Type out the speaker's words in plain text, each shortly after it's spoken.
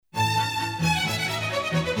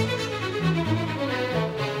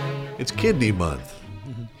It's Kidney Month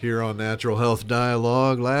here on Natural Health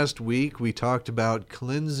Dialogue. Last week we talked about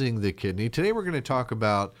cleansing the kidney. Today we're going to talk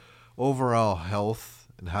about overall health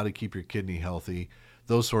and how to keep your kidney healthy,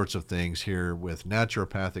 those sorts of things here with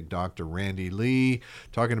naturopathic Dr. Randy Lee,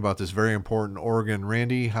 talking about this very important organ.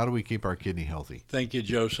 Randy, how do we keep our kidney healthy? Thank you,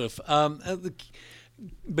 Joseph.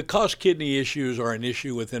 Because kidney issues are an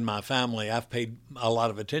issue within my family, I've paid a lot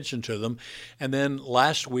of attention to them. And then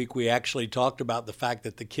last week, we actually talked about the fact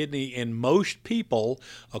that the kidney in most people,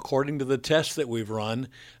 according to the tests that we've run,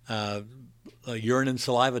 urine and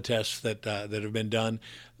saliva tests that have been done,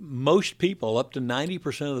 most people, up to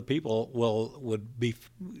 90% of the people, would be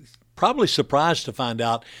probably surprised to find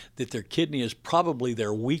out that their kidney is probably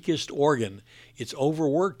their weakest organ. It's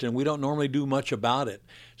overworked, and we don't normally do much about it.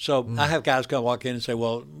 So I have guys come walk in and say,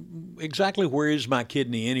 well, exactly where is my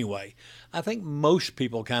kidney anyway? I think most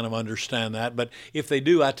people kind of understand that, but if they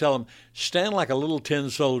do, I tell them, stand like a little tin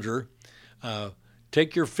soldier,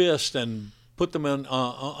 take your fist and put them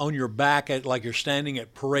on your back like you're standing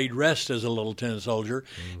at parade rest as a little tin soldier,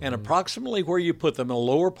 and approximately where you put them, in the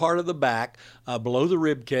lower part of the back, below the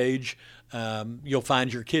rib cage, you'll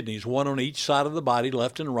find your kidneys, one on each side of the body,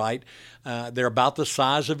 left and right. They're about the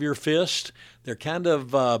size of your fist. They're kind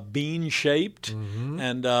of bean-shaped,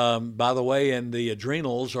 and by the way, and the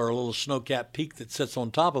adrenals are a little snow-capped peak that sits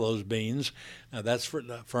on top of those beans. That's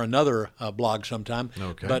for another blog sometime.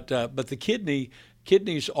 Okay. But the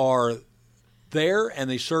kidneys are there, and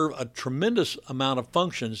they serve a tremendous amount of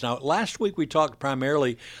functions. Now, last week we talked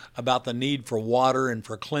primarily about the need for water and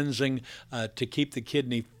for cleansing to keep the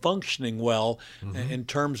kidney functioning well in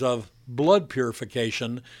terms of blood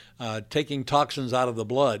purification, taking toxins out of the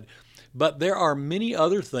blood. But there are many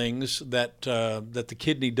other things that the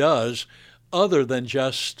kidney does other than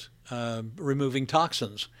just removing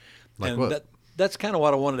toxins. Like and what? That's kind of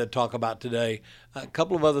what I wanted to talk about today. A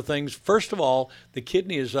couple of other things. First of all, the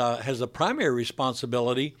kidney has the primary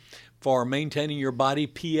responsibility for maintaining your body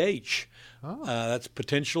pH. That's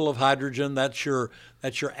potential of hydrogen. That's your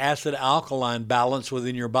acid alkaline balance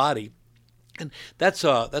within your body. And that's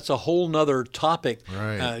a whole nother topic.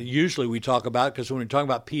 Right. Usually we talk about, because when we talk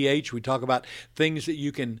about pH, we talk about things that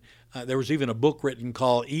you can. There was even a book written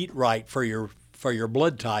called "Eat Right for your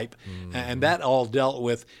blood type," and that all dealt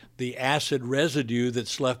with the acid residue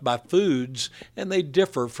that's left by foods, and they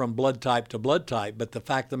differ from blood type to blood type. But the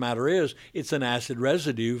fact of the matter is, it's an acid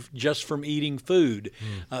residue just from eating food.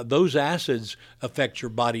 Those acids affect your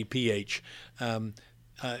body pH.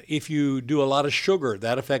 If you do a lot of sugar,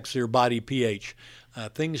 that affects your body pH.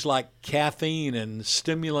 Things like caffeine and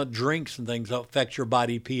stimulant drinks and things affect your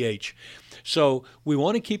body pH. So we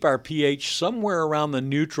want to keep our pH somewhere around the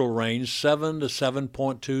neutral range, 7 to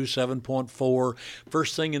 7.2, 7.4.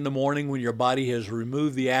 First thing in the morning when your body has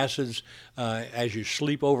removed the acids as you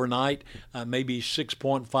sleep overnight, maybe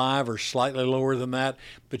 6.5 or slightly lower than that.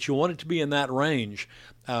 But you want it to be in that range.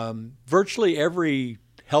 Virtually every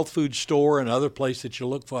health food store and other place that you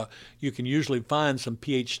look for, you can usually find some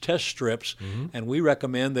pH test strips, and we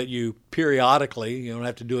recommend that you periodically, you don't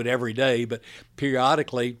have to do it every day, but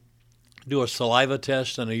periodically do a saliva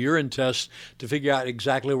test and a urine test to figure out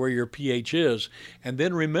exactly where your pH is. And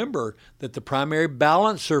then remember that the primary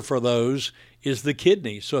balancer for those is the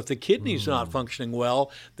kidney. So if the kidney's not functioning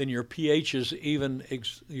well, then your pH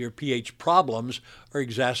your pH problems are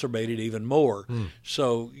exacerbated even more.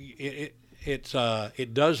 So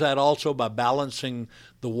it does that also by balancing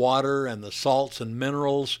the water and the salts and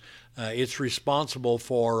minerals. It's responsible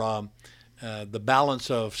for the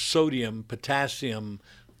balance of sodium, potassium,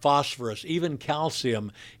 phosphorus, even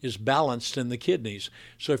calcium is balanced in the kidneys.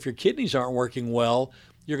 So if your kidneys aren't working well,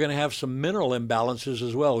 you're going to have some mineral imbalances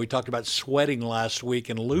as well. We talked about sweating last week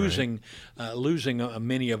and losing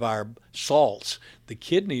many of our salts. The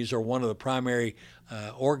kidneys are one of the primary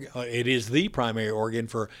it is the primary organ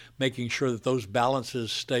for making sure that those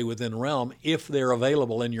balances stay within realm if they're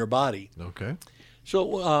available in your body. Okay.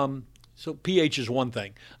 So pH is one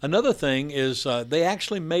thing. Another thing is they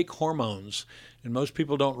actually make hormones. And most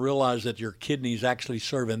people don't realize that your kidneys actually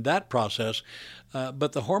serve in that process.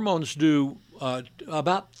 But the hormones do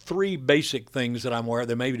about three basic things that I'm aware of.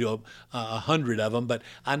 They maybe do 100 of them, but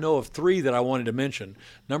I know of three that I wanted to mention.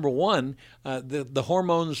 Number one, the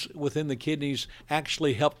hormones within the kidneys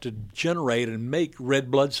actually help to generate and make red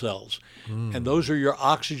blood cells. And those are your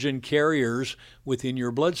oxygen carriers within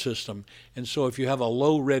your blood system. And so if you have a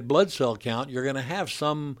low red blood cell count, you're going to have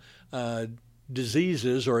some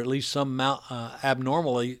diseases, or at least some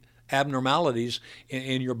abnormalities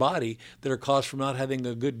in your body that are caused from not having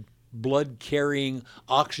a good blood carrying,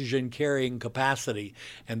 oxygen carrying capacity,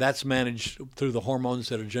 and that's managed through the hormones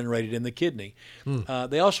that are generated in the kidney.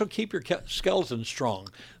 They also keep your skeleton strong.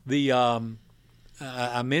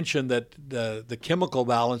 I mentioned that the chemical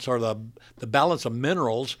balance, or the balance of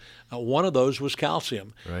minerals, one of those was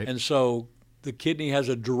calcium. Right. And so the kidney has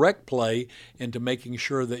a direct play into making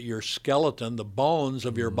sure that your skeleton, the bones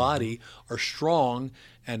of your body, are strong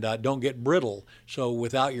and don't get brittle. So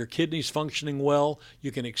without your kidneys functioning well,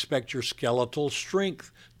 you can expect your skeletal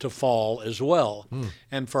strength to fall as well.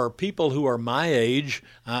 And for people who are my age,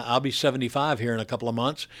 I'll be 75 here in a couple of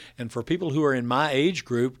months, and for people who are in my age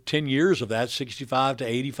group, 10 years of that, 65 to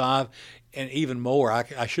 85, and even more,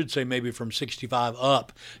 I should say maybe from 65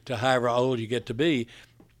 up to however old you get to be,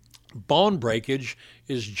 bone breakage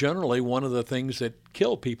is generally one of the things that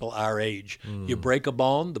kill people our age. You break a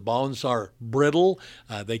bone, the bones are brittle,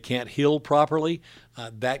 they can't heal properly.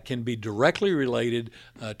 That can be directly related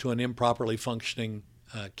to an improperly functioning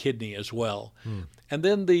kidney as well. And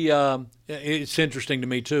then it's interesting to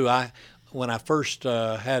me too. When I first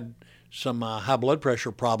had some high blood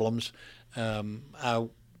pressure problems,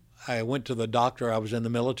 I went to the doctor. I was in the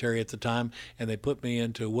military at the time, and they put me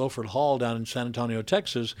into Wilford Hall down in San Antonio,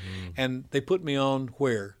 Texas, and they put me on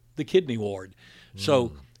where? The kidney ward.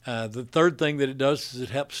 So the third thing that it does is it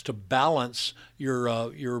helps to balance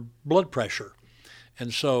your blood pressure.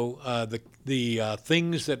 And so the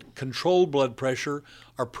things that control blood pressure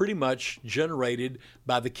are pretty much generated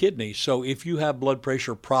by the kidney. So if you have blood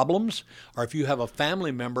pressure problems, or if you have a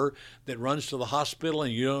family member that runs to the hospital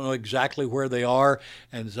and you don't know exactly where they are,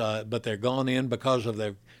 but they're gone in because of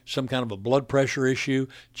some kind of a blood pressure issue,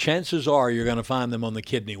 chances are you're going to find them on the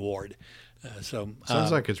kidney ward.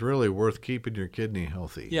 Sounds like it's really worth keeping your kidney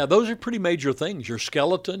healthy. Yeah, those are pretty major things. Your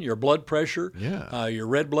skeleton, your blood pressure, Yeah. Your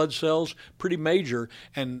red blood cells, pretty major.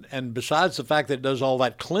 And besides the fact that it does all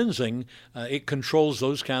that cleansing, it controls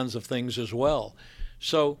those kinds of things as well.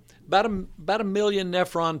 So about a million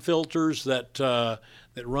nephron filters that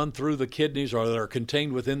run through the kidneys, or that are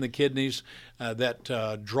contained within the kidneys,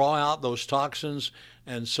 that draw out those toxins.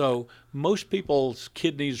 And so most people's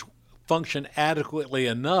kidneys function adequately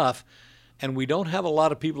enough. And we don't have a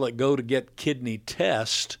lot of people that go to get kidney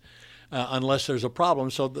tests unless there's a problem.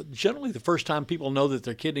 So generally the first time people know that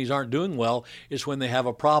their kidneys aren't doing well is when they have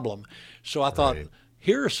a problem. So I thought,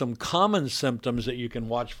 here are some common symptoms that you can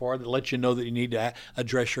watch for that let you know that you need to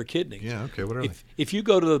address your kidneys. Yeah, okay, what are they? If you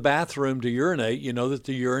go to the bathroom to urinate, you know that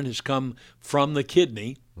the urine has come from the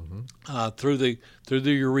kidney through the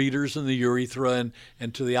ureters and the urethra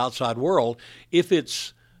and to the outside world. If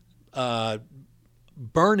it's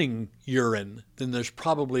burning urine, then there's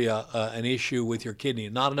probably an issue with your kidney,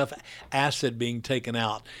 not enough acid being taken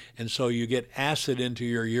out, and so you get acid into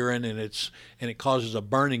your urine, and it causes a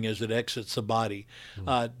burning as it exits the body.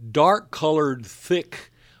 Dark colored, thick,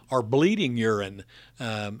 or bleeding urine.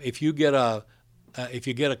 If you get a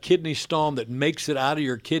kidney stone that makes it out of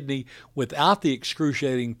your kidney without the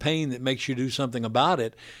excruciating pain that makes you do something about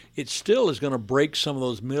it, it still is going to break some of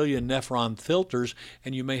those million nephron filters,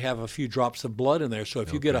 and you may have a few drops of blood in there. So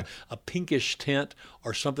if you get a pinkish tint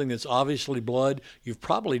or something that's obviously blood, you've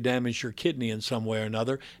probably damaged your kidney in some way or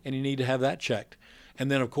another, and you need to have that checked.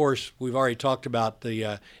 And then, of course, we've already talked about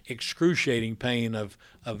the excruciating pain of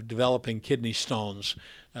developing kidney stones.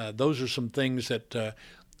 Those are some things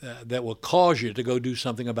that will cause you to go do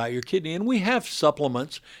something about your kidney. And we have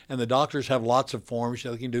supplements, and the doctors have lots of forms.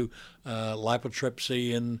 They can do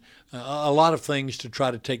lipotrypsy and a lot of things to try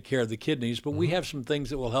to take care of the kidneys. But we have some things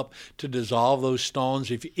that will help to dissolve those stones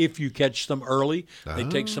if you catch them early. They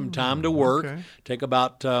take some time to work, take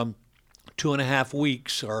about 2.5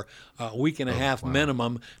 weeks or a week and a half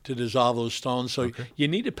minimum to dissolve those stones. So you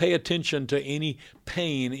need to pay attention to any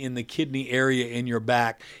pain in the kidney area in your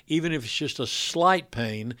back, even if it's just a slight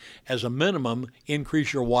pain. As a minimum,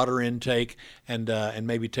 increase your water intake and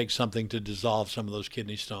maybe take something to dissolve some of those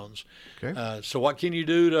kidney stones. Okay. So what can you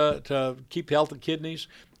do to keep healthy kidneys?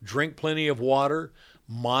 Drink plenty of water.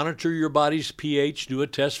 Monitor your body's pH. Do a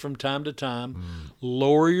test from time to time.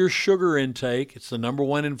 Lower your sugar intake. It's the number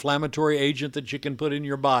one inflammatory agent that you can put in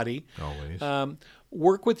your body. Always.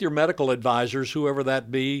 Work with your medical advisors, whoever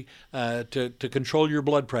that be, to control your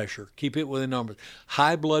blood pressure. Keep it within numbers.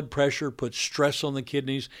 High blood pressure puts stress on the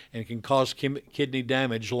kidneys and can cause kidney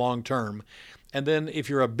damage long term. And then if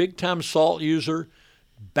you're a big-time salt user,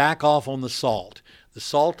 back off on the salt. The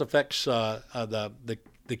salt affects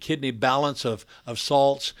the kidney balance of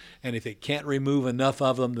salts, and if it can't remove enough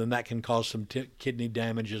of them, then that can cause some kidney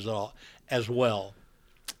damage as well.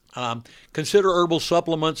 Consider herbal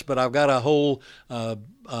supplements, but I've got a whole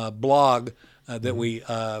blog that we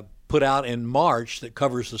put out in March that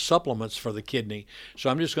covers the supplements for the kidney. So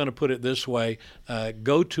I'm just going to put it this way.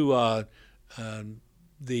 Go to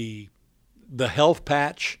the health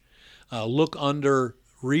patch, look under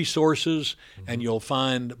resources, and you'll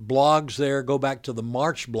find blogs there. Go back to the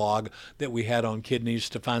March blog that we had on kidneys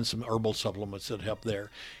to find some herbal supplements that help there.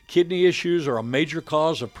 Kidney issues are a major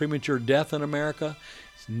cause of premature death in America.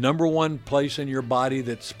 It's number one place in your body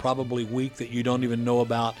that's probably weak that you don't even know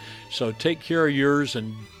about. So take care of yours,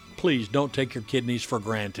 and please don't take your kidneys for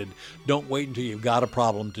granted. Don't wait until you've got a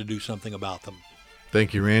problem to do something about them.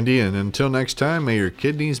 Thank you, Randy. And until next time, may your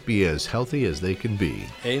kidneys be as healthy as they can be.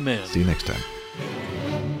 Amen. See you next time.